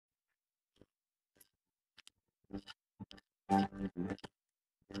Coming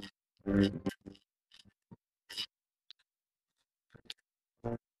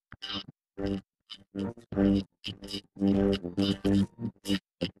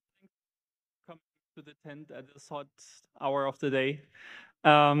to the tent at this hot hour of the day.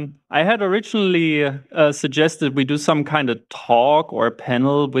 I had originally suggested we do some kind of talk or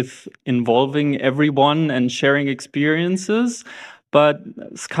panel with involving everyone and sharing experiences, but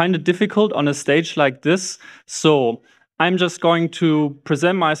it's kind of difficult on a stage like this. So I'm just going to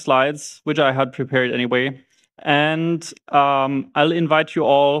present my slides, which I had prepared anyway, and I'll invite you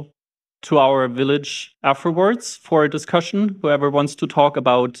all to our village afterwards for a discussion. Whoever wants to talk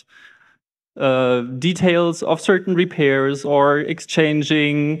about details of certain repairs or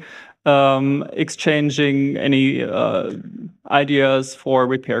exchanging any ideas for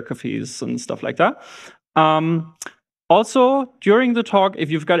repair cafes and stuff like that. Also, during the talk, if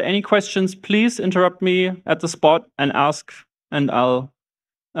you've got any questions, please interrupt me at the spot and ask, and I'll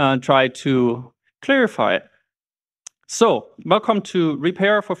try to clarify it. So, welcome to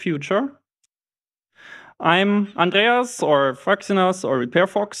Repair for Future. I'm Andreas, or Fraxinas, or Repair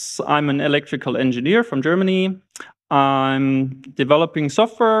Fox. I'm an electrical engineer from Germany. I'm developing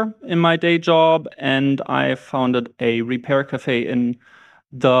software in my day job, and I founded a repair cafe in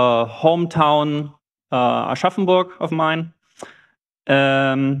the hometown Aschaffenburg of mine.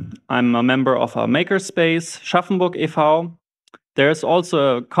 I'm a member of a makerspace, Schaffenburg e.V. There's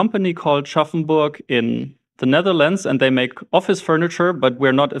also a company called Schaffenburg in the Netherlands, and they make office furniture, but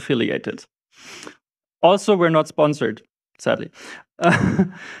we're not affiliated. Also, we're not sponsored, sadly.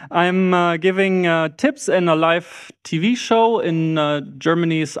 I'm giving tips in a live TV show in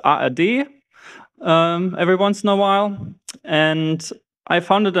Germany's ARD every once in a while. And I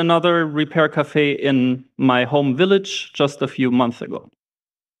founded another repair cafe in my home village just a few months ago.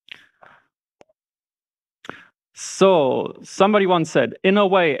 So somebody once said, in a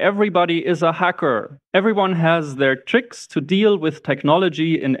way, everybody is a hacker. Everyone has their tricks to deal with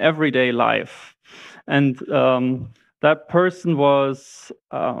technology in everyday life. And that person was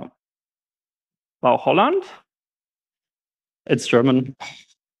Holland. It's German.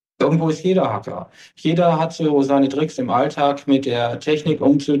 Irgendwo ist jeder Hacker. Jeder hat so seine Tricks im Alltag, mit der Technik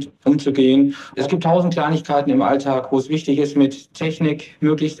umzugehen. Es gibt 1000 Kleinigkeiten im Alltag, wo es wichtig ist, mit Technik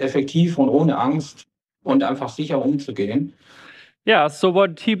möglichst effektiv und ohne Angst und einfach sicher umzugehen. Yeah, so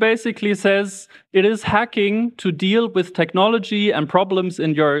what he basically says, it is hacking to deal with technology and problems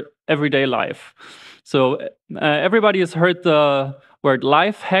in your everyday life. So everybody has heard the word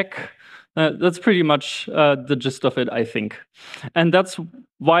life hack. That's pretty much the gist of it, I think. And that's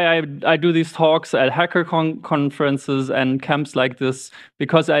why I do these talks at hacker conferences and camps like this,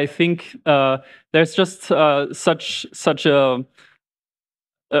 because I think there's just such a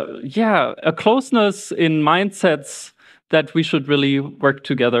closeness in mindsets that we should really work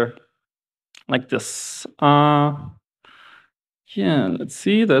together like this. Let's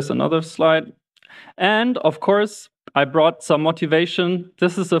see, there's another slide. And of course, I brought some motivation.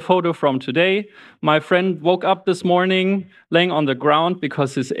 This is a photo from today. My friend woke up this morning laying on the ground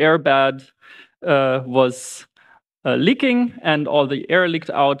because his airbag was leaking and all the air leaked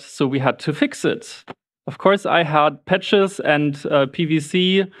out, so we had to fix it. Of course, I had patches and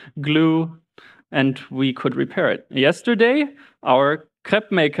PVC glue, and we could repair it. Yesterday, our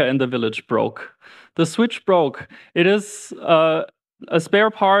crepe maker in the village broke. The switch broke. It is a spare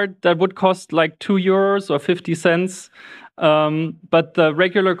part that would cost like €2 or 50 cents. But the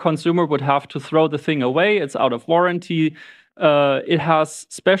regular consumer would have to throw the thing away. It's out of warranty. It has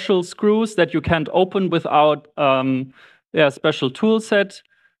special screws that you can't open without a special tool set.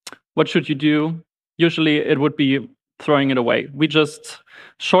 What should you do? Usually it would be throwing it away. We just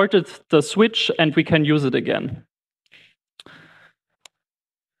shorted the switch and we can use it again.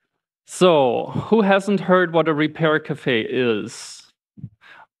 So, who hasn't heard what a repair cafe is?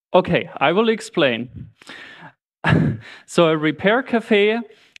 Okay, I will explain. So a repair cafe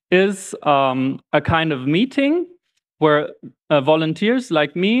is a kind of meeting where volunteers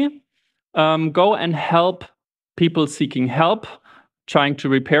like me go and help people seeking help, trying to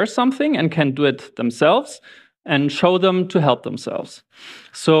repair something and can do it themselves, and show them to help themselves.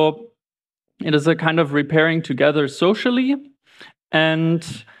 So it is a kind of repairing together socially,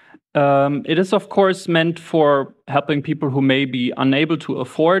 and it is, of course, meant for helping people who may be unable to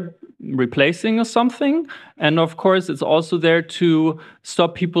afford replacing something. And of course, it's also there to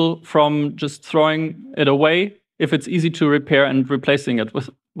stop people from just throwing it away if it's easy to repair and replacing it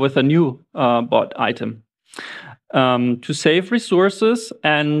with a new bought item. To save resources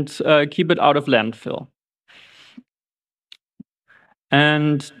and keep it out of landfill.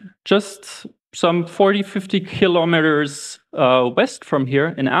 And just some 40, 50 kilometers west from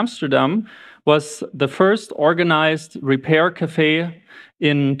here in Amsterdam was the first organized repair cafe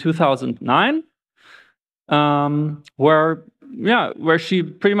in 2009, where she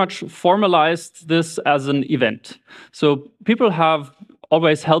pretty much formalized this as an event. So people have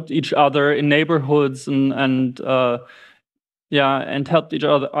always helped each other in neighborhoods and helped each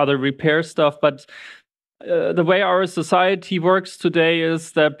other repair stuff. But the way our society works today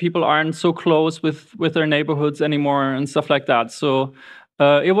is that people aren't so close with their neighborhoods anymore and stuff like that. So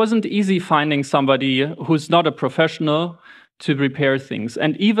it wasn't easy finding somebody who's not a professional to repair things.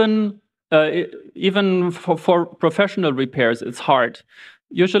 And even for professional repairs, it's hard.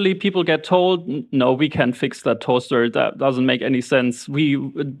 Usually people get told, no, we can't fix that toaster. That doesn't make any sense.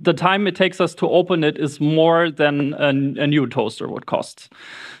 The time it takes us to open it is more than a new toaster would cost.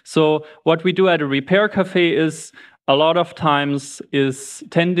 So what we do at a repair cafe is a lot of times is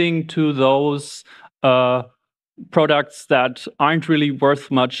tending to those products that aren't really worth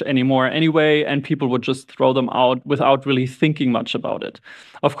much anymore anyway, and people would just throw them out without really thinking much about it.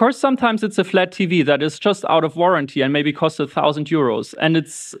 Of course, sometimes it's a flat TV that is just out of warranty and maybe costs €1,000, and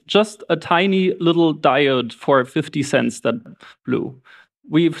it's just a tiny little diode for 50 cents that blew.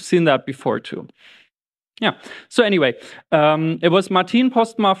 We've seen that before too. Yeah. So anyway, it was Martin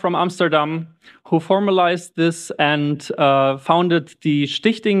Postma from Amsterdam who formalized this and founded the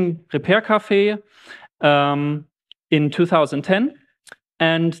Stichting Repair Café in 2010,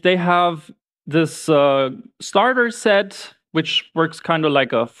 and they have this starter set, which works kind of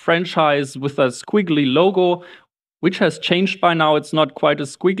like a franchise with a squiggly logo, which has changed by now. It's not quite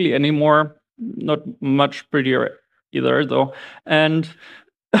as squiggly anymore, not much prettier either, though. And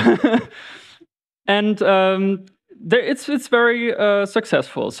it's very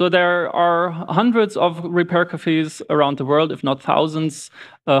successful. So there are hundreds of repair cafes around the world, if not thousands,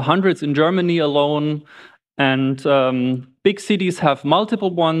 hundreds in Germany alone. And big cities have multiple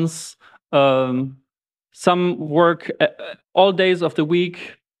ones. Some work all days of the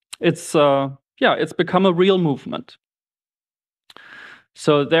week. It's become a real movement.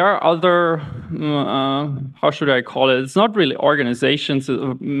 So there are other, how should I call it? It's not really organizations,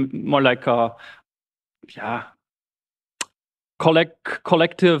 more like a,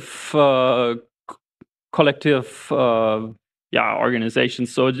 collective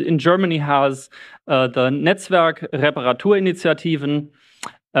organizations. So in Germany has the Netzwerk Reparaturinitiativen,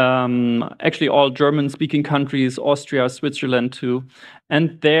 actually all German-speaking countries, Austria, Switzerland too.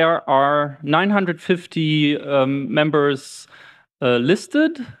 And there are 950 members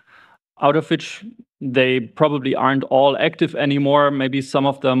listed, out of which they probably aren't all active anymore. Maybe some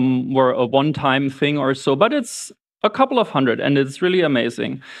of them were a one-time thing or so, but it's a couple of hundred, and it's really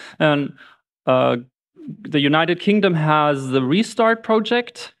amazing. And the United Kingdom has the Restart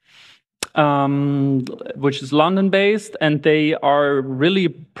project, which is London-based, and they are really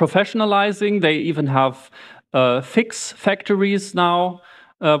professionalizing. They even have fix factories now,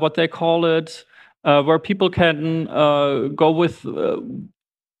 what they call it, where people can go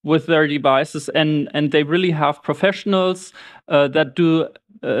with their devices, and they really have professionals that do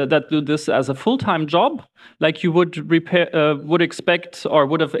this as a full-time job, like you would expect or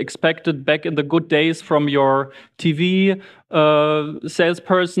would have expected back in the good days from your TV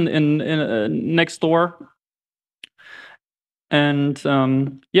salesperson in next door. And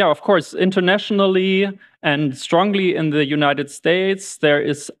of course, internationally and strongly in the United States, there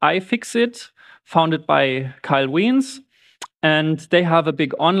is iFixit, founded by Kyle Wiens. And they have a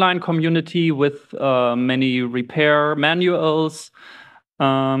big online community with many repair manuals.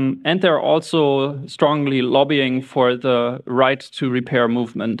 And they're also strongly lobbying for the right to repair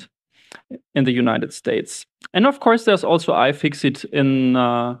movement in the United States. And of course, there's also iFixit in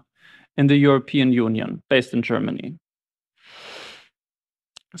the European Union, based in Germany.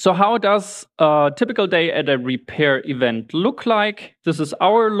 So how does a typical day at a repair event look like? This is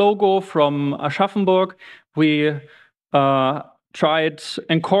our logo from Aschaffenburg. We tried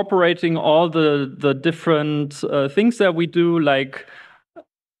incorporating all the different things that we do, like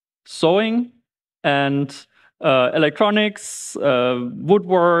sewing and electronics,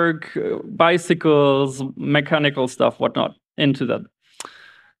 woodwork, bicycles, mechanical stuff, whatnot, into that.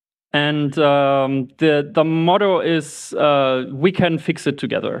 And the motto is we can fix it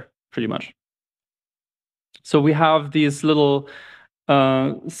together, pretty much. So we have these little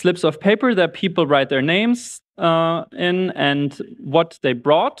slips of paper that people write their names in and what they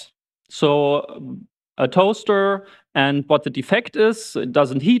brought. So a toaster and what the defect is. It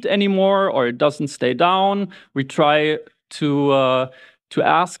doesn't heat anymore, or it doesn't stay down. We try to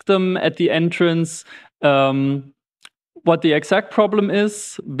ask them at the entrance what the exact problem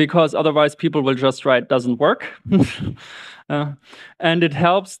is, because otherwise people will just write doesn't work. And it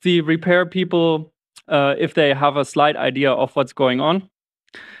helps the repair people if they have a slight idea of what's going on.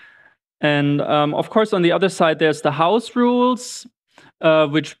 And of course, on the other side, there's the house rules,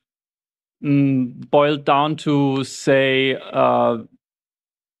 which boiled down to say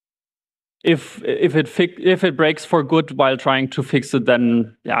if it breaks for good while trying to fix it,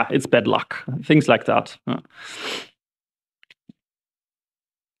 then yeah, it's bad luck. Things like that.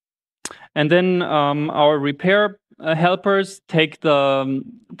 And then our repair helpers take the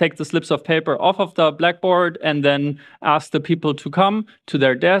slips of paper off of the blackboard and then ask the people to come to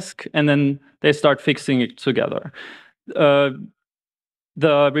their desk, and then they start fixing it together.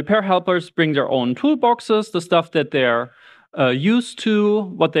 The repair helpers bring their own toolboxes, the stuff that they're used to,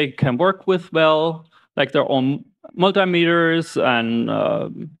 what they can work with well, like their own multimeters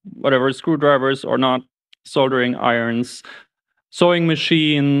and whatever, screwdrivers or not, soldering irons, sewing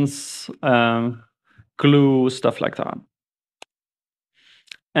machines, glue, stuff like that.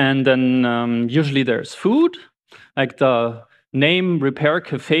 And then usually there's food, like the name Repair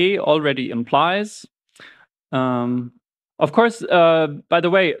Café already implies. Of course, by the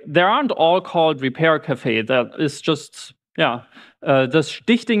way, they aren't all called Repair Café. That is just, yeah. The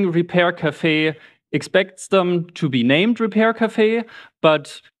Stichting Repair Café expects them to be named Repair Café,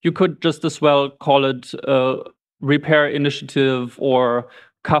 but you could just as well call it Repair Initiative or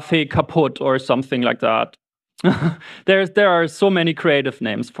Café Kaputt or something like that. There are so many creative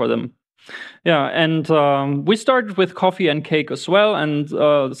names for them. Yeah, and we started with coffee and cake as well, and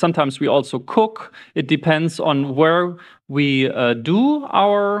sometimes we also cook. It depends on where we do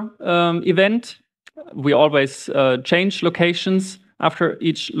our event. We always change locations after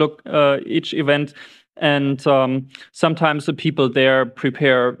each event, and sometimes the people there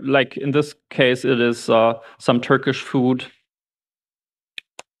prepare, like in this case, it is some Turkish food.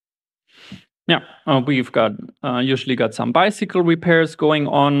 Yeah, we've got usually got some bicycle repairs going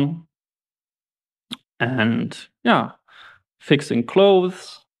on. And yeah, fixing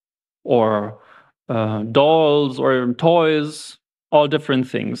clothes or dolls or toys, all different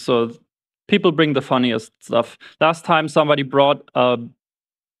things. So people bring the funniest stuff. Last time somebody brought a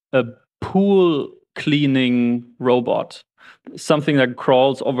pool cleaning robot, something that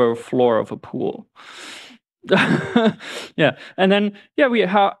crawls over a floor of a pool. Yeah, and then yeah, we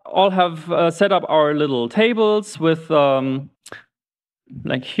all have set up our little tables with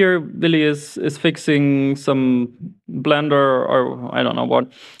like here, Billy is fixing some blender or I don't know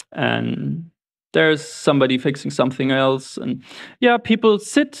what, and there's somebody fixing something else. And yeah, people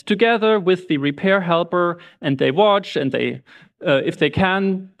sit together with the repair helper and they watch, and they, if they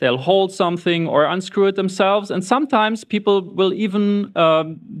can, they'll hold something or unscrew it themselves. And sometimes people will even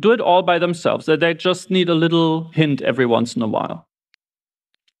do it all by themselves. They just need a little hint every once in a while.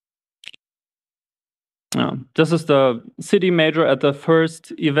 This is the city major at the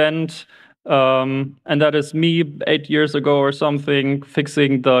first event, and that is me 8 years ago or something,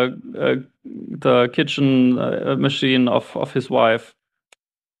 fixing the kitchen machine of his wife.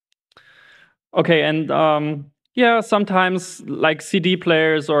 Okay, and yeah, sometimes like CD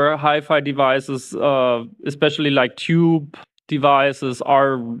players or hi-fi devices, especially like tube devices,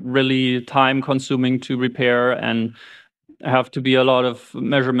 are really time-consuming to repair and have to be a lot of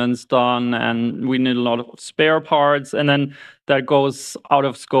measurements done, and we need a lot of spare parts, and then that goes out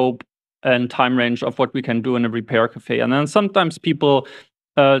of scope and time range of what we can do in a repair cafe. And then sometimes people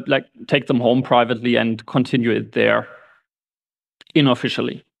like take them home privately and continue it there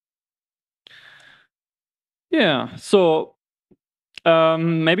unofficially. Yeah, so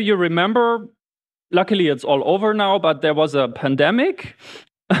maybe you remember, luckily it's all over now, but there was a pandemic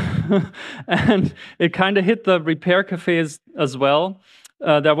and it kind of hit the repair cafes as well.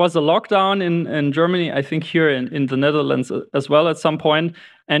 There was a lockdown in Germany, I think here in the Netherlands as well at some point,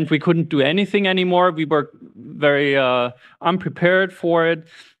 and we couldn't do anything anymore. We were very unprepared for it,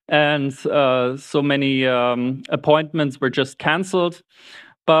 and so many appointments were just canceled.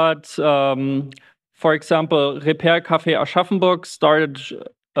 But for example, Repair Café Aschaffenburg started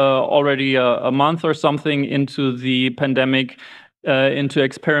already a month or something into the pandemic, into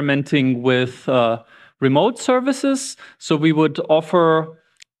experimenting with remote services. So we would offer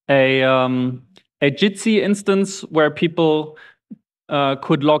a Jitsi instance where people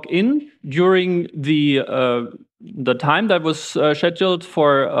could log in during the time that was scheduled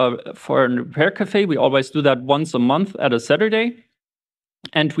for a repair cafe. We always do that once a month at a Saturday,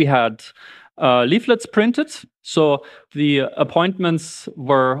 and we had leaflets printed, so the appointments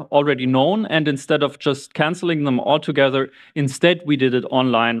were already known, and instead of just canceling them altogether, instead we did it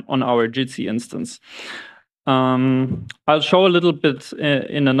online on our Jitsi instance. I'll show a little bit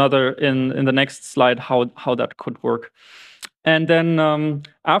in the next slide how that could work. And then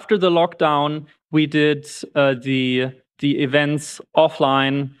after the lockdown, we did the events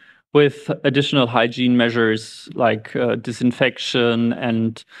offline with additional hygiene measures like disinfection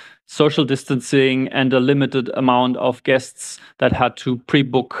and social distancing and a limited amount of guests that had to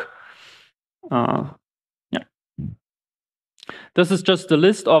pre-book. This is just a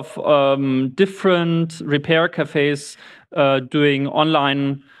list of different repair cafes doing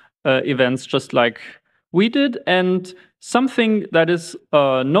online events just like we did. And something that is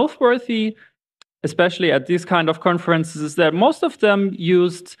noteworthy, especially at these kind of conferences, is that most of them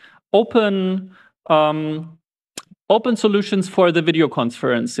used open solutions for the video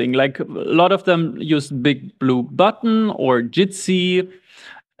conferencing. Like a lot of them used Big Blue Button or Jitsi,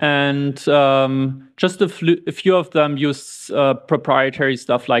 and just a few of them use proprietary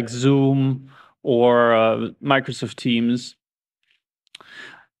stuff like Zoom or Microsoft Teams.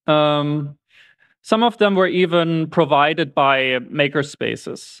 Some of them were even provided by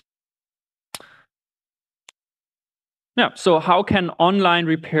makerspaces. Yeah, so how can online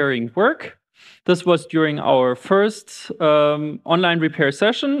repairing work? This was during our first online repair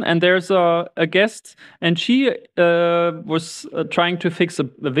session, and there's a guest, and she was trying to fix a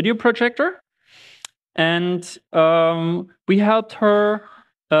video projector, and we helped her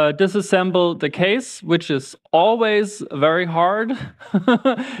disassemble the case, which is always very hard,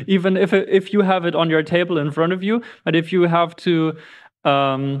 even if you have it on your table in front of you. But if you have to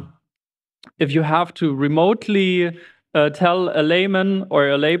remotely tell a layman or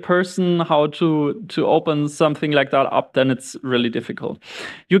a layperson how to open something like that up, then it's really difficult.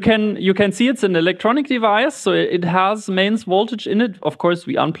 You can see it's an electronic device, so it has mains voltage in it. Of course,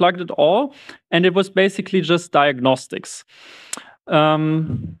 we unplugged it all, and it was basically just diagnostics.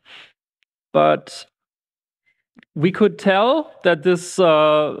 But we could tell that this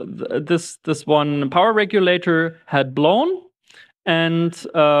one power regulator had blown, and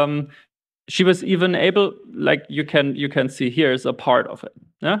she was even able, like you can see here is a part of it.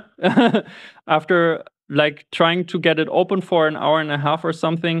 Yeah. After like trying to get it open for an hour and a half or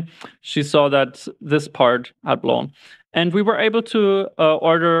something, she saw that this part had blown, and we were able to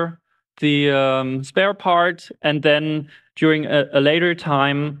order the spare part, and then during a later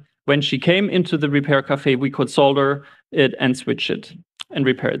time when she came into the repair cafe, we could solder it and switch it and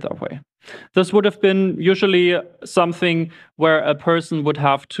repair it that way. This would have been usually something where a person would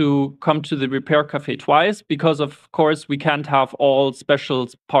have to come to the repair cafe twice, because of course we can't have all special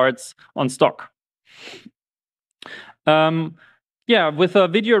parts on stock. Yeah, with a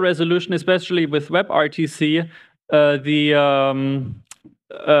video resolution, especially with WebRTC, the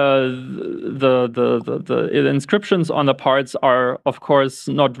inscriptions on the parts are, of course,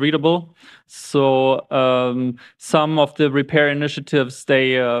 not readable. So some of the repair initiatives,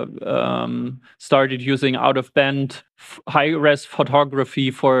 they started using out-of-band high-res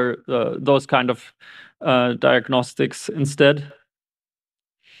photography for those kind of diagnostics instead.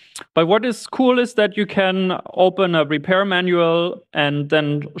 But what is cool is that you can open a repair manual and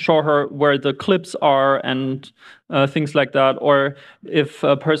then show her where the clips are and things like that. Or if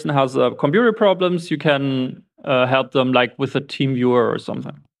a person has computer problems, you can help them like with a team viewer or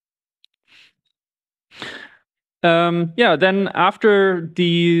something. Yeah, then after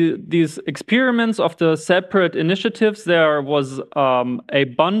these experiments of the separate initiatives, there was a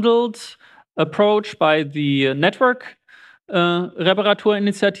bundled approach by the network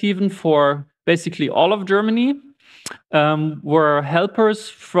Reparaturinitiativen for basically all of Germany, where helpers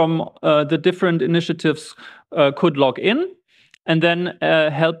from the different initiatives could log in and then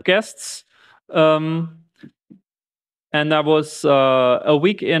help guests. And that was a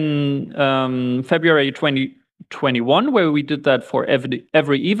week in February 2021, where we did that for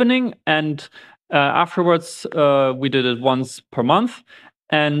every evening. And afterwards, we did it once per month.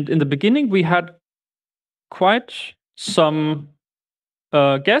 And in the beginning, we had quite some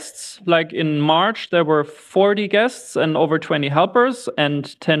guests. Like in March, there were 40 guests and over 20 helpers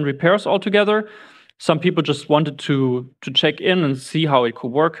and 10 repairs altogether. Some people just wanted to check in and see how it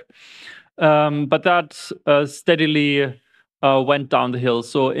could work. But that steadily went down the hill.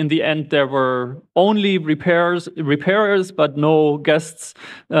 So in the end, there were only repairers, but no guests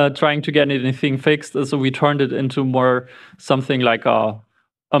trying to get anything fixed. So we turned it into more something like a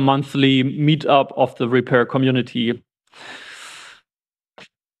monthly meetup of the repair community.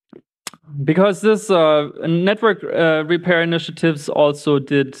 Because this network repair initiatives also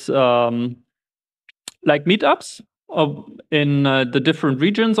did like meetups in the different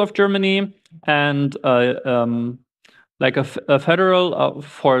regions of Germany, and like a federal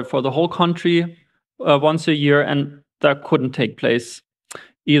for the whole country once a year, and that couldn't take place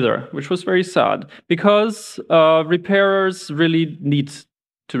either, which was very sad because repairers really need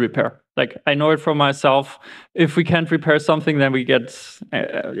to repair. Like, I know it from myself. If we can't repair something, then we get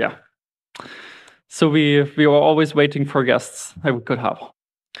yeah. So we were always waiting for guests that we could have.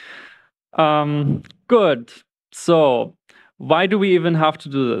 Good. So why do we even have to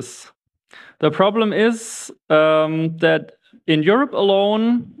do this? The problem is that in Europe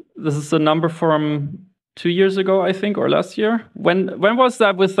alone, this is a number from 2 years ago, I think, or last year. When was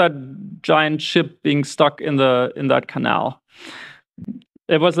that, with that giant ship being stuck in that canal?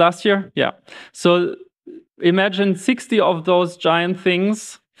 It was last year? Yeah. So imagine 60 of those giant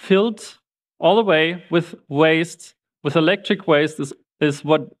things filled all the way with waste, with electric waste, is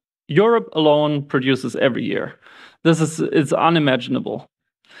what Europe alone produces every year. It's unimaginable.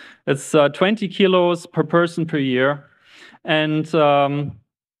 It's 20 kilos per person per year. And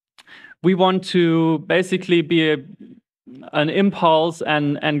we want to basically be an impulse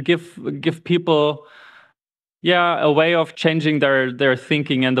and give people, a way of changing their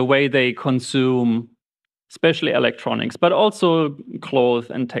thinking and the way they consume, especially electronics, but also clothes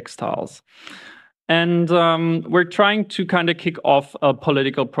and textiles. And we're trying to kind of kick off a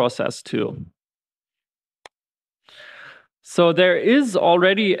political process too. So there is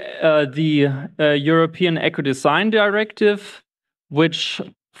already the European ecodesign directive, which,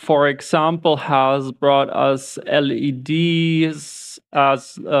 for example, has brought us LEDs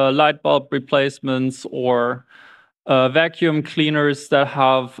as light bulb replacements, or vacuum cleaners that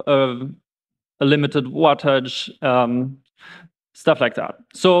have a limited wattage, stuff like that.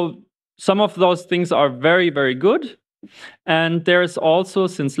 So some of those things are very, very good. And there's also,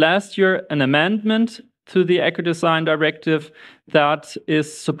 since last year, an amendment to the ecodesign directive that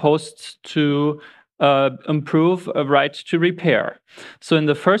is supposed to improve a right to repair. So in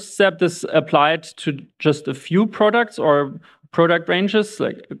the first step, this applied to just a few products or product ranges,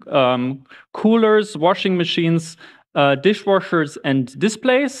 like coolers, washing machines, dishwashers, and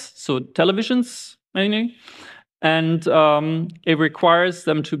displays, so televisions mainly. And it requires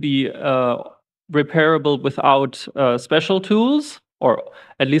them to be repairable without special tools, or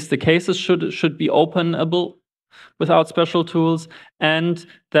at least the cases should be openable without special tools, and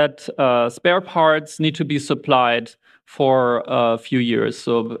that spare parts need to be supplied for a few years.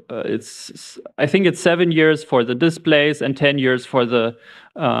 So I think it's 7 years for the displays and 10 years for the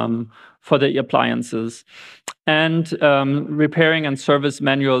appliances. And repairing and service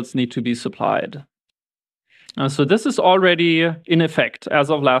manuals need to be supplied. So this is already in effect as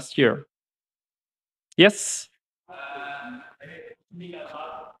of last year. Yes?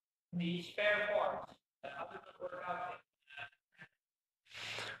 The spare parts.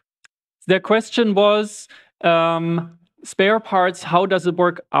 The question was, spare parts, how does it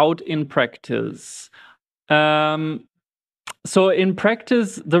work out in practice? So in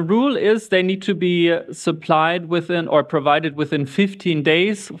practice, the rule is they need to be supplied within or provided within 15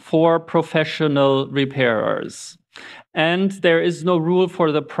 days for professional repairers. And there is no rule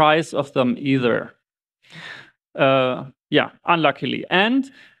for the price of them either. Unluckily.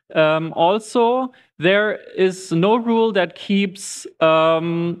 And also, there is no rule that keeps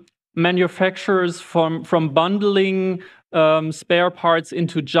manufacturers from bundling spare parts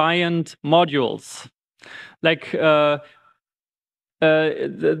into giant modules. Like, the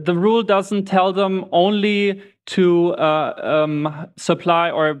rule doesn't tell them only to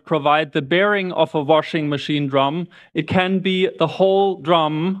supply or provide the bearing of a washing machine drum. It can be the whole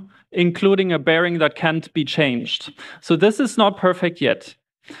drum, including a bearing that can't be changed. So this is not perfect yet.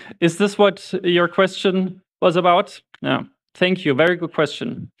 Is this what your question was about? Yeah, thank you. Very good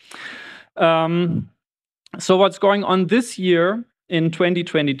question. So what's going on this year in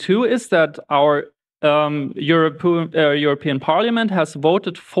 2022 is that our European Parliament has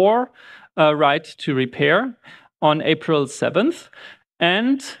voted for a right to repair on April 7th.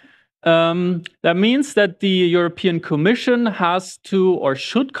 And that means that the European Commission has to or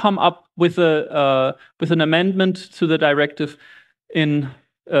should come up with an amendment to the directive in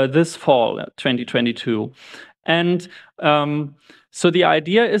this fall, 2022. And so the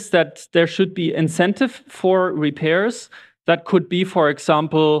idea is that there should be incentive for repairs. That could be, for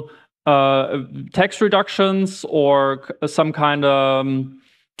example, tax reductions or some kind of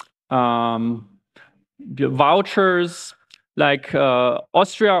vouchers. Like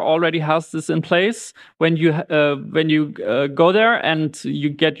Austria already has this in place. When you go there and you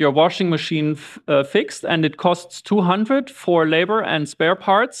get your washing machine fixed, and it costs 200 for labor and spare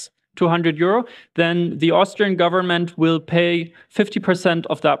parts, 200 euro, then the Austrian government will pay 50%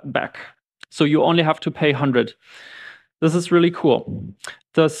 of that back. So you only have to pay 100. This is really cool.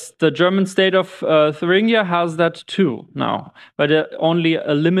 the German state of Thuringia has that too now, but only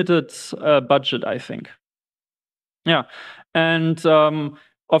a limited budget, I think. Yeah, and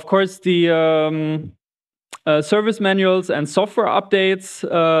of course the service manuals and software updates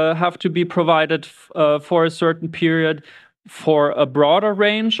have to be provided for a certain period for a broader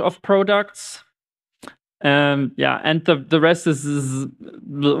range of products. Yeah, and the rest is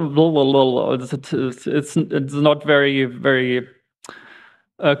it's not very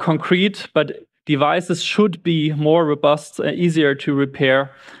concrete, but devices should be more robust, easier to repair,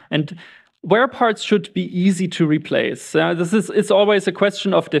 and wear parts should be easy to replace. It's always a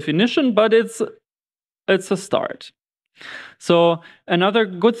question of definition, but it's a start. So another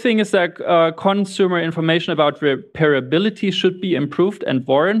good thing is that consumer information about repairability should be improved and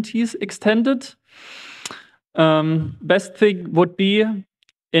warranties extended. Best thing would be,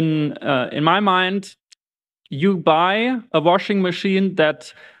 in my mind, you buy a washing machine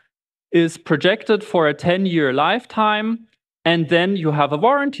that is projected for a 10-year lifetime, and then you have a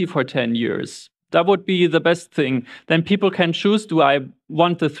warranty for 10 years. That would be the best thing. Then people can choose, do I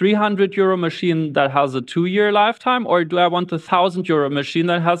want the 300 euro machine that has a 2-year lifetime, or do I want the 1,000 euro machine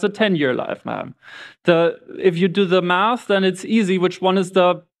that has a 10-year lifetime? If you do the math, then it's easy which one is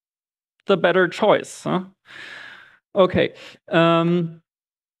the better choice. Huh? Okay.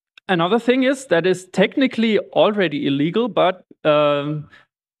 Another thing is that is technically already illegal, but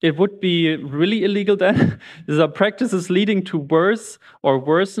it would be really illegal then. These are practices leading to worse or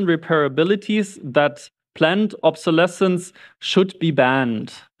worsen repairabilities that planned obsolescence should be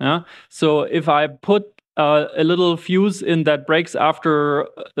banned. Yeah? So if I put a little fuse in that breaks after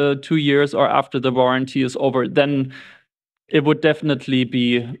 2 years or after the warranty is over, then it would definitely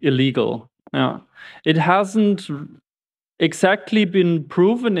be illegal. Yeah. It hasn't exactly been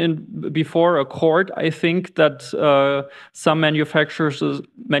proven before a court, I think, that some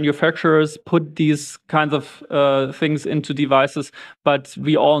manufacturers put these kinds of things into devices, but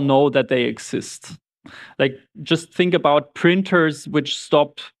we all know that they exist. Like, just think about printers which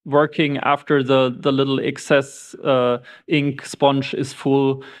stop working after the little excess ink sponge is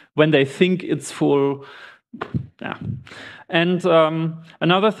full, when they think it's full. Yeah. And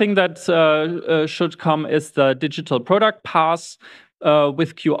another thing that should come is the digital product pass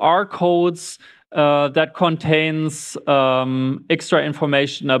with QR codes that contains extra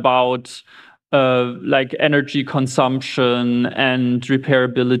information about like energy consumption and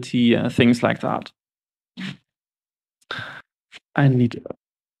repairability, things like that. I need a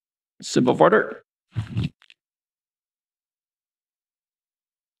sip of water.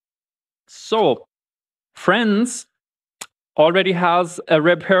 So, France already has a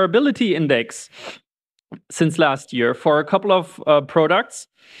repairability index since last year for a couple of products.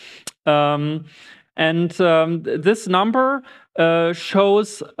 This number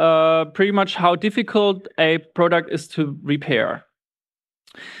shows pretty much how difficult a product is to repair.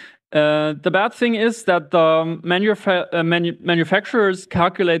 The bad thing is that the manufacturers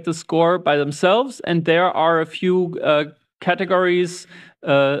calculate the score by themselves, and there are a few categories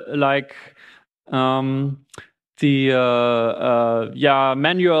like the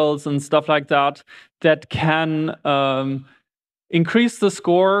manuals and stuff like that can increase the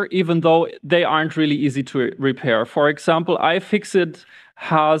score, even though they aren't really easy to repair. For example, iFixit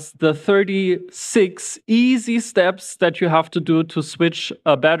has the 36 easy steps that you have to do to switch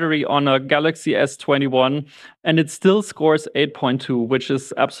a battery on a Galaxy S21, and it still scores 8.2, which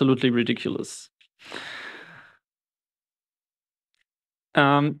is absolutely ridiculous.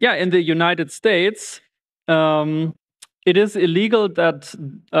 In the United States, it is illegal that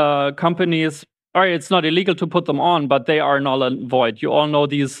companies, or it's not illegal to put them on, but they are null and void. You all know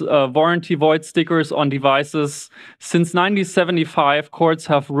these warranty void stickers on devices. Since 1975, courts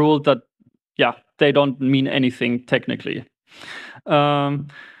have ruled that, they don't mean anything technically. And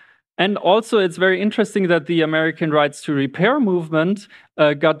also, it's very interesting that the American Rights to Repair movement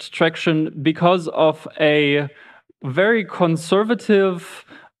got traction because of a very conservative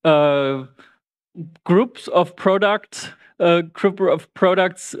group of products.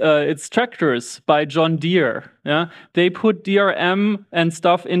 It's tractors by John Deere. Yeah, they put DRM and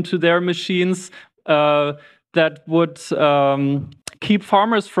stuff into their machines that would keep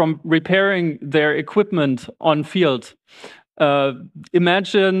farmers from repairing their equipment on field.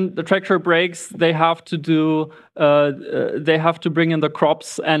 Imagine the tractor breaks. They have to bring in the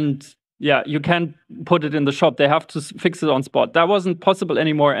crops, and you can't put it in the shop. They have to fix it on spot. That wasn't possible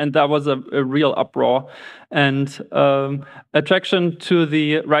anymore, and that was a real uproar and attraction to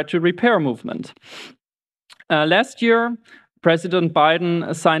the right to repair movement. Last year, President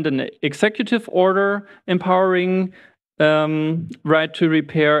Biden signed an executive order empowering right to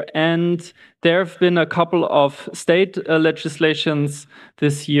repair, and there have been a couple of state legislations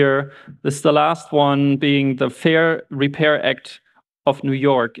this year. This is the last one being the Fair Repair Act of New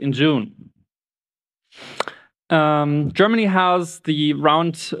York in June. Germany has the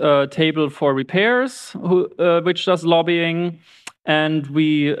round table for repairs, which does lobbying, and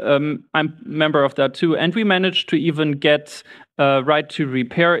I'm a member of that too. And we managed to even get right to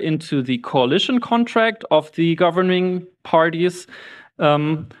repair into the coalition contract of the governing parties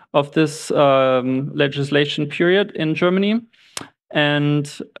of this legislation period in Germany. And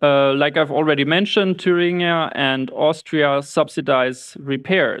like I've already mentioned, Thuringia and Austria subsidize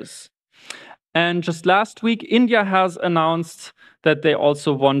repairs. And just last week, India has announced that they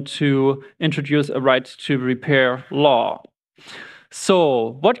also want to introduce a right to repair law.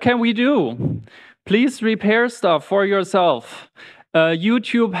 So what can we do? Please repair stuff for yourself.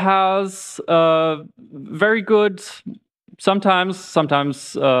 YouTube has very good,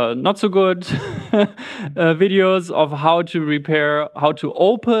 sometimes not so good videos of how to repair, how to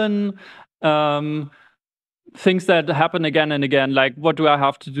open things that happen again and again, like what do I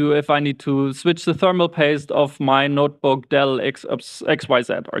have to do if I need to switch the thermal paste of my notebook Dell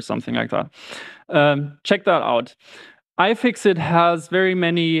XYZ or something like that. Check that out. iFixit has very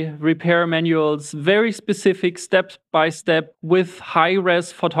many repair manuals, very specific step-by-step with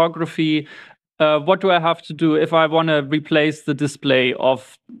high-res photography. What do I have to do if I want to replace the display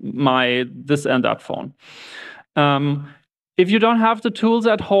of my this and that phone? If you don't have the tools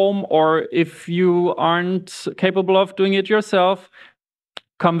at home, or if you aren't capable of doing it yourself,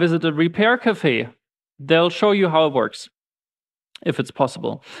 come visit a repair café. They'll show you how it works, if it's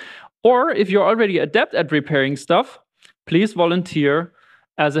possible. Or if you're already adept at repairing stuff, please volunteer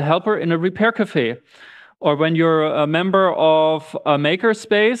as a helper in a repair café. Or when you're a member of a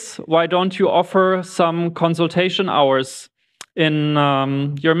makerspace, why don't you offer some consultation hours in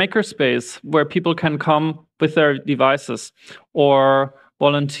your makerspace where people can come with their devices, or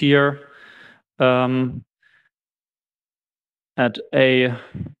volunteer at a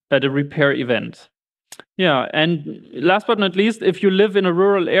repair event. Yeah, and last but not least, if you live in a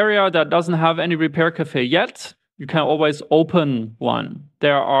rural area that doesn't have any repair cafe yet, you can always open one.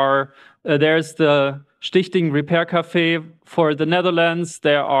 There's the Stichting Repair Cafe for the Netherlands.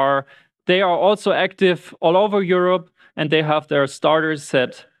 They are also active all over Europe, and they have their starters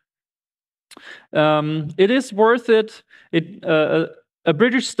set. It is worth it. A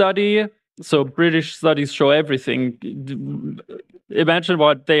British study, so British studies show everything. Imagine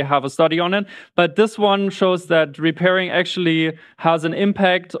what they have a study on it. But this one shows that repairing actually has an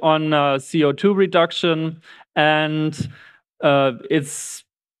impact on CO2 reduction, and it's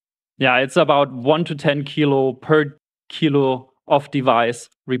about 1 to 10 kilo per kilo of device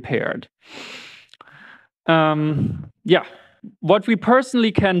repaired. What we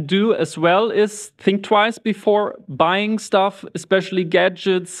personally can do as well is think twice before buying stuff, especially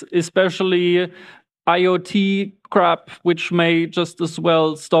gadgets, especially IoT crap, which may just as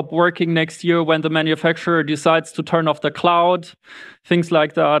well stop working next year when the manufacturer decides to turn off the cloud. Things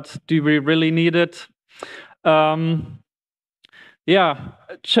like that. Do we really need it?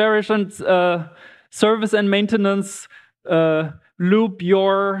 Cherish and service and maintenance. Loop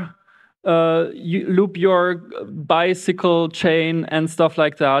your bicycle chain and stuff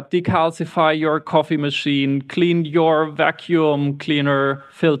like that. Decalcify your coffee machine. Clean your vacuum cleaner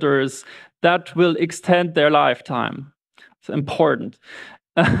filters. That will extend their lifetime. It's important.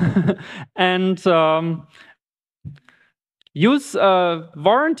 And use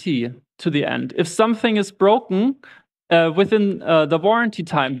warranty to the end. If something is broken within the warranty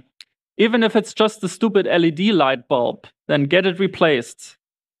time, even if it's just a stupid LED light bulb, then get it replaced.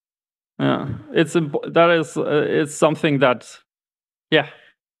 Yeah, it's something that,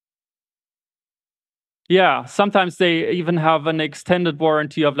 sometimes they even have an extended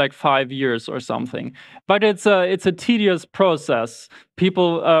warranty of like 5 years or something. But it's a tedious process.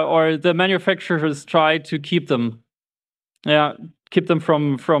 People or the manufacturers try to keep them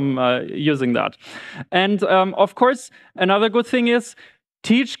from using that. And of course, another good thing is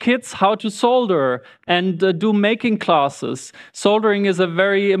teach kids how to solder and do making classes. Soldering is a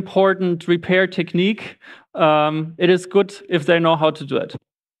very important repair technique. It is good if they know how to do it.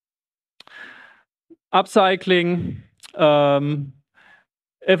 Upcycling.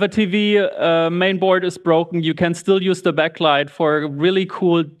 If a TV mainboard is broken, you can still use the backlight for a really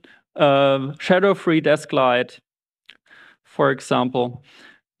cool shadow-free desk light, for example.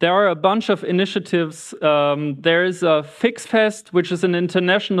 There are a bunch of initiatives. There is a FixFest, which is an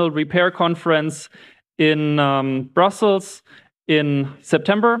international repair conference in Brussels in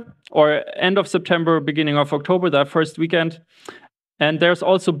September, or end of September, beginning of October, that first weekend. And there's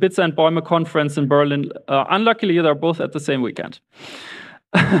also Bits and Bäume conference in Berlin. Unluckily, they're both at the same weekend.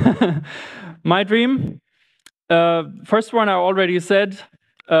 My dream, first one I already said,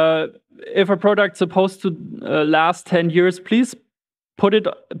 if a product's supposed to last 10 years, please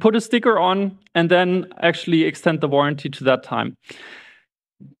put a sticker on and then actually extend the warranty to that time.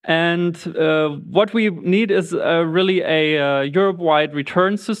 And what we need is really a Europe-wide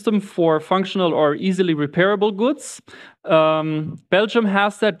return system for functional or easily repairable goods. Belgium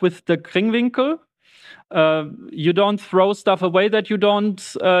has that with the Kringwinkel. You don't throw stuff away that you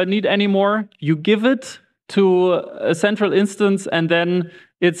don't need anymore. You give it to a central instance, and then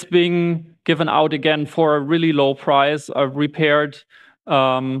it's being given out again for a really low price, repaired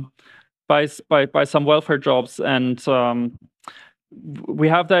by some welfare jobs. And we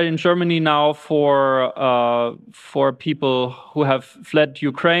have that in Germany now for people who have fled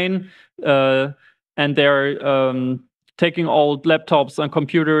Ukraine, and they're taking old laptops and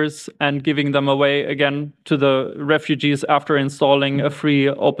computers and giving them away again to the refugees after installing a free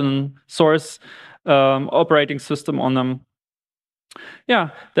open source operating system on them.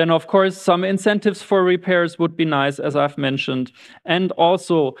 Yeah, then of course some incentives for repairs would be nice, as I've mentioned. And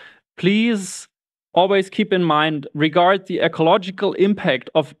also, please always keep in mind, regard the ecological impact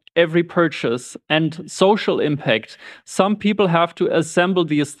of every purchase and social impact. Some people have to assemble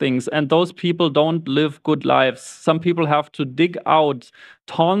these things, and those people don't live good lives. Some people have to dig out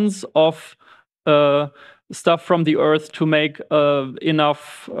tons of stuff from the earth to make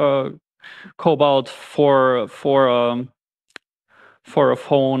enough cobalt for a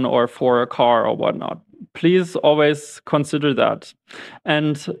phone or for a car or whatnot. Please always consider that.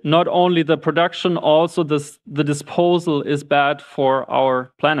 And not only the production, also the disposal is bad for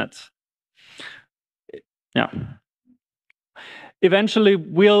our planet. Yeah. Eventually,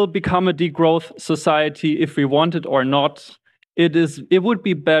 we'll become a degrowth society if we want it or not. It would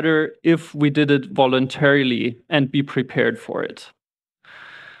be better if we did it voluntarily and be prepared for it.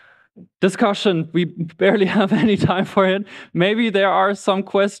 Discussion, we barely have any time for it. Maybe there are some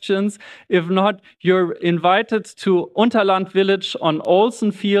questions. If not, you're invited to Unterland Village on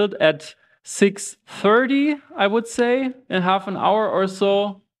Olsen Field at 6:30, I would say, in half an hour or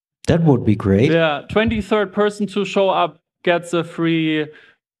so. That would be great. Yeah, 23rd person to show up gets a free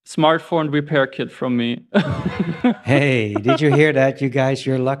smartphone repair kit from me. Hey, did you hear that, you guys?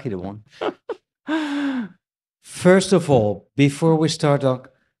 You're lucky the one. First of all, before we start,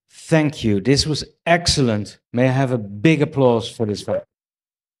 thank you. This was excellent. May I have a big applause for this?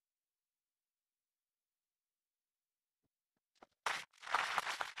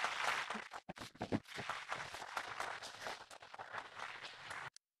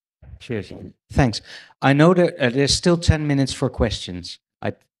 Cheers. Thanks. I know that there's still 10 minutes for questions.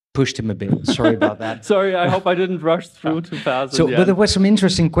 I pushed him a bit. Sorry about that. Sorry, I hope I didn't rush through too fast. So, but there were some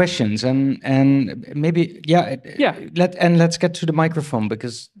interesting questions, and maybe let's get to the microphone,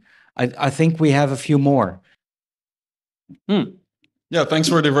 because I think we have a few more. Yeah, thanks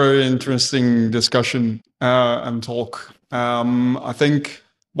for the very interesting discussion and talk. I think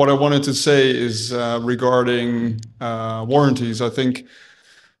what I wanted to say is regarding warranties. I think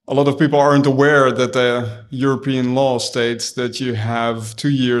a lot of people aren't aware that the European law states that you have 2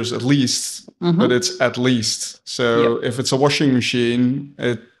 years at least, but it's at least. So if it's a washing machine,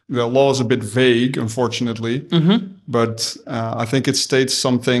 the law is a bit vague, unfortunately. But I think it states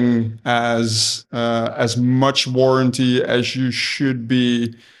something as much warranty as you should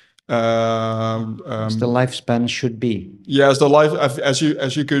be. As the lifespan should be. Yeah,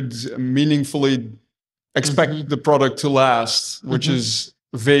 as you could meaningfully expect the product to last, which is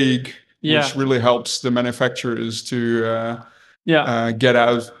vague, which really helps the manufacturers to get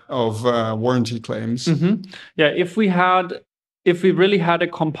out of warranty claims. Yeah, if we really had a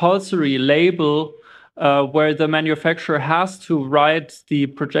compulsory label where the manufacturer has to write the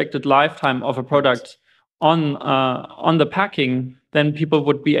projected lifetime of a product on the packing, then people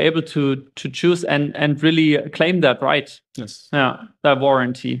would be able to choose and really claim that right. Yes. Yeah, that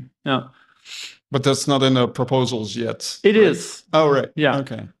warranty. Yeah. But that's not in the proposals yet. It is. Oh, right. Yeah.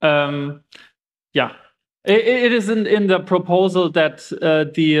 Okay. Yeah. It is in the proposal that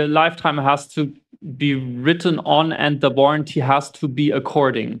the lifetime has to be written on and the warranty has to be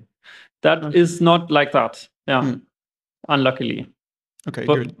according. That is not like that. Yeah. Unluckily. Okay,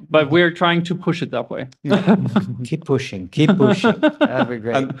 good. But we're trying to push it that way. Keep pushing. Keep pushing. That'd be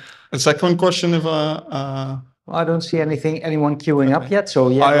great. And a second question, if I don't see anyone queuing up yet, so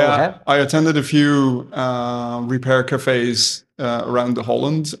go ahead. I attended a few repair cafes around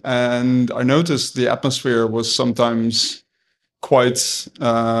Holland, and I noticed the atmosphere was sometimes quite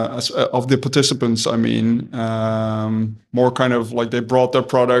of the participants. I mean, more kind of like they brought their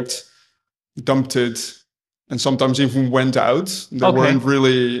product, dumped it, and sometimes even went out. They weren't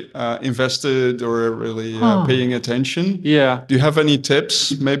really invested or really paying attention. Yeah. Do you have any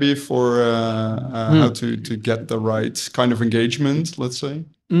tips maybe for how to get the right kind of engagement, let's say?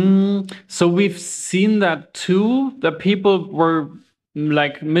 So we've seen that too, that people were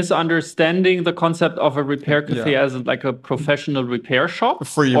like misunderstanding the concept of a repair cafe as like a professional repair shop, a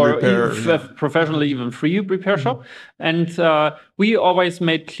free or repair, professionally even free repair shop. And we always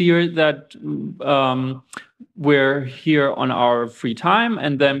made clear that we're here on our free time,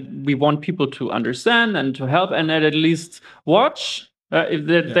 and then we want people to understand and to help, and at least watch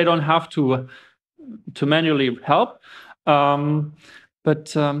if they don't have to manually help.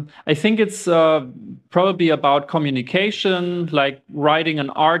 But I think it's probably about communication, like writing an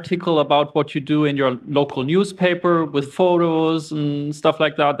article about what you do in your local newspaper with photos and stuff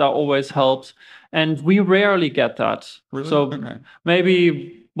like that. That always helps. And we rarely get that. Really? So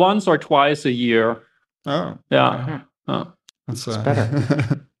maybe once or twice a year. Oh. Yeah. Okay. That's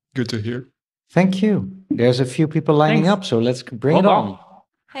better. Good to hear. Thank you. There's a few people lining up, so let's bring it on.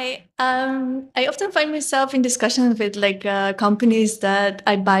 Hey, I often find myself in discussions with like companies that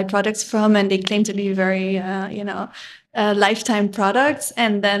I buy products from, and they claim to be very, lifetime products,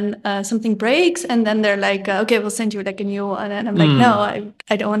 and then something breaks, and then they're like, okay, we'll send you like a new one, and I'm like, no,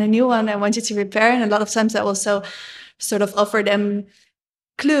 I don't want a new one. I want you to repair. And a lot of times I also sort of offer them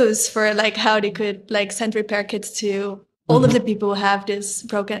clues for like how they could like send repair kits to all of the people who have this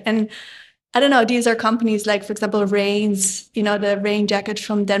broken. And I don't know, these are companies like, for example, Rains, the rain jacket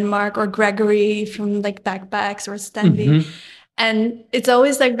from Denmark, or Gregory from like backpacks, or Stanley. And it's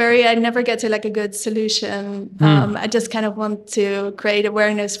always like I never get to like a good solution. I just kind of want to create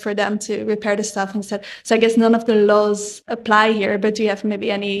awareness for them to repair the stuff instead. So I guess none of the laws apply here, but do you have maybe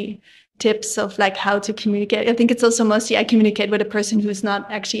any tips of like how to communicate? I think it's also mostly I communicate with a person who's not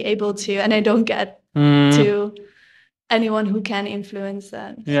actually able to, and I don't get to anyone who can influence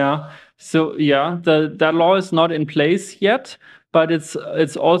that. Yeah. So that law is not in place yet, but it's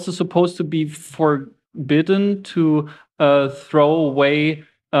also supposed to be forbidden to throw away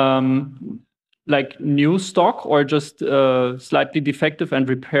like new stock or just slightly defective and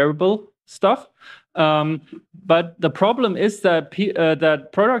repairable stuff. But the problem is that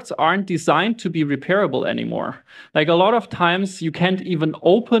that products aren't designed to be repairable anymore. Like a lot of times you can't even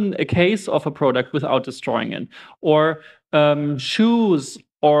open a case of a product without destroying it. Or shoes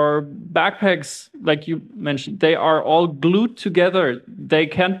or backpacks, like you mentioned, they are all glued together. They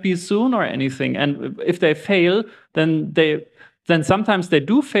can't be sewn or anything. And if they fail, then sometimes they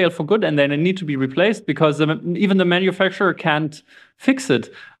do fail for good, and then they need to be replaced because even the manufacturer can't fix it.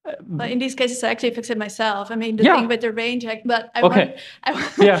 But in these cases, I actually fix it myself. I mean, the thing with the range, but I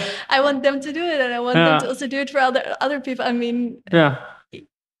want them to do it, and I want them to also do it for other people. I mean,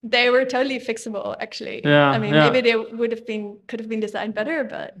 they were totally fixable, actually. I mean, maybe they could have been designed better,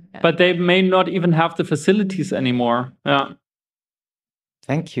 but but they may not even have the facilities anymore.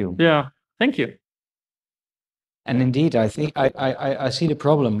 Thank you. Yeah, thank you. And indeed, I think I see the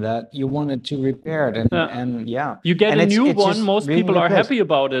problem that you wanted to repair it, and you get a new one. Most people are happy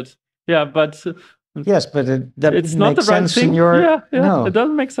about it. Yeah, but yes, but that it's not the right thing. No, it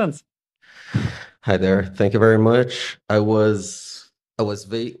doesn't make sense. Hi there. Thank you very much. I was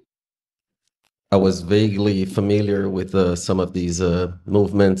vaguely familiar with some of these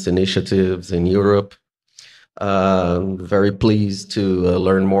movements, initiatives in Europe. Very pleased to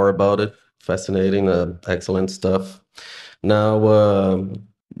learn more about it. Fascinating, excellent stuff. Now,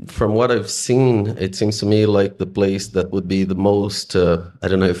 from what I've seen, it seems to me like the place that would be the most, I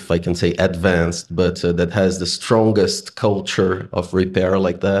don't know if I can say advanced, but that has the strongest culture of repair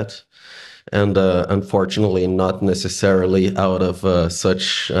like that. And unfortunately, not necessarily out of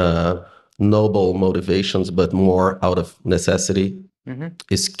such noble motivations, but more out of necessity,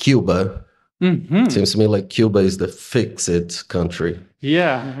 is Cuba. It seems to me like Cuba is the fix-it country.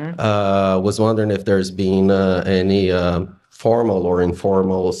 Yeah. Was wondering if there's been any formal or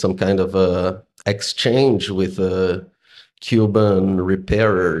informal, some kind of exchange with Cuban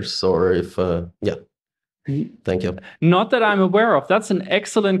repairers, or if, Thank you. Not that I'm aware of. That's an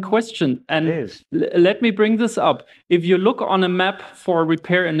excellent question. And let me bring this up. If you look on a map for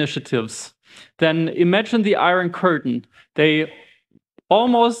repair initiatives, then imagine the Iron Curtain. They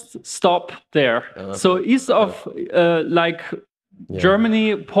almost stop there. So east of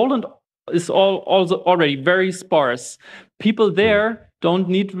Germany, Poland is also already very sparse. People there don't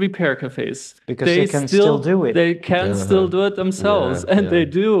need repair cafes because they can still do it. They can still do it themselves, and they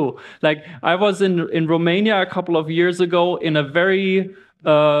do. Like I was in Romania a couple of years ago in a very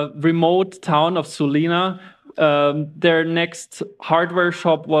remote town of Sulina. Their next hardware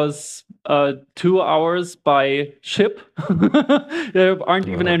shop was 2 hours by ship. There aren't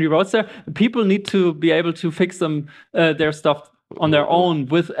even any roads there. People need to be able to fix their stuff on their own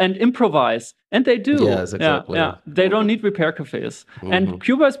and improvise, and they do. Yes, exactly. Yeah. They don't need repair cafes, and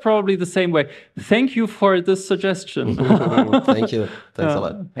Cuba is probably the same way. Thank you for this suggestion. Thank you. Thanks a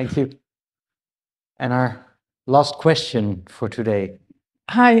lot. Thank you. And our last question for today.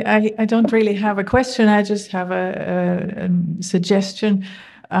 Hi, I don't really have a question. I just have a suggestion.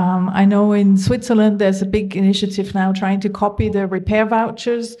 I know in Switzerland there's a big initiative now trying to copy the repair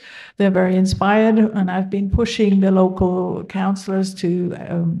vouchers. They're very inspired, and I've been pushing the local councillors to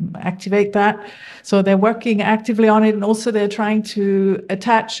activate that. So they're working actively on it, and also they're trying to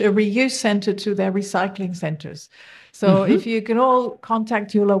attach a reuse center to their recycling centers. So if you can all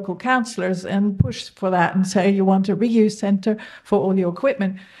contact your local councillors and push for that and say you want a reuse center for all your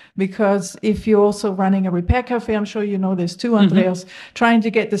equipment, because if you're also running a repair cafe, I'm sure you know this too, Andreas, trying to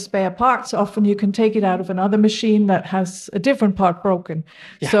get the spare parts, often you can take it out of another machine that has a different part broken.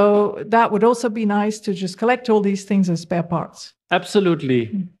 Yeah. So that would also be nice to just collect all these things as spare parts.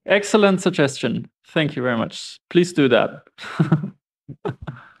 Absolutely. Excellent suggestion. Thank you very much. Please do that.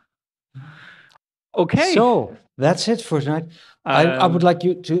 Okay. So that's it for tonight. I would like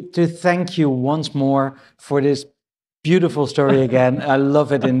you to thank you once more for this beautiful story again. I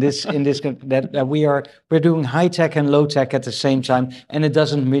love it in this that we're doing high tech and low tech at the same time, and it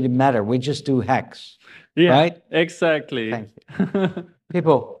doesn't really matter. We just do hacks. Yeah, right? Exactly. Thank you.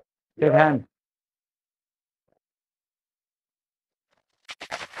 People, give hand.